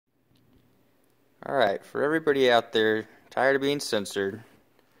Alright, for everybody out there tired of being censored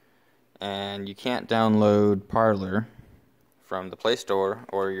and you can't download Parler from the Play Store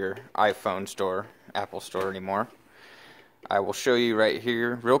or your iPhone store, Apple Store anymore, I will show you right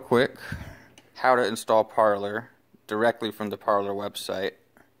here real quick how to install Parler directly from the Parler website.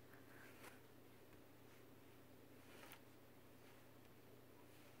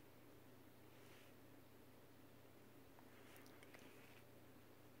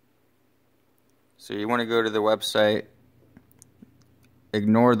 So you want to go to the website,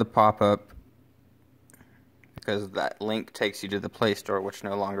 ignore the pop-up because that link takes you to the Play Store, which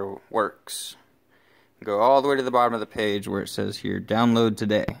no longer works. Go all the way to the bottom of the page where it says here, download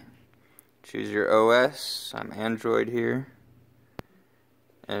today. Choose your OS, I'm Android here,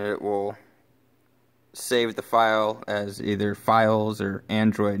 and it will save the file as either files or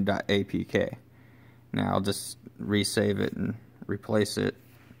android.apk. Now I'll just resave it and replace it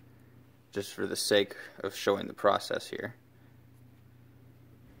just for the sake of showing the process here.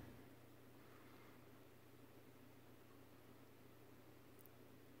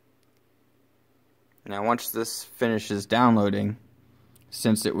 Now once this finishes downloading,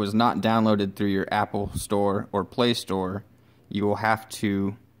 since it was not downloaded through your Apple Store or Play Store, you will have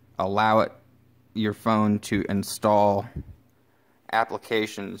to allow your phone to install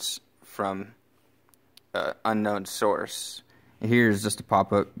applications from an unknown source. Here's just a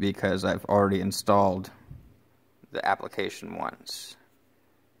pop-up because I've already installed the application once.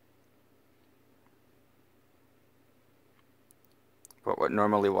 But what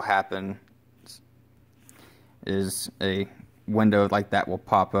normally will happen is a window like that will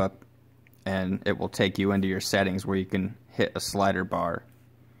pop up and it will take you into your settings where you can hit a slider bar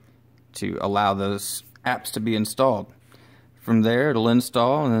to allow those apps to be installed. From there it'll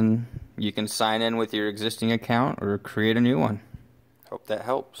install and then you can sign in with your existing account or create a new one. Hope that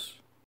helps.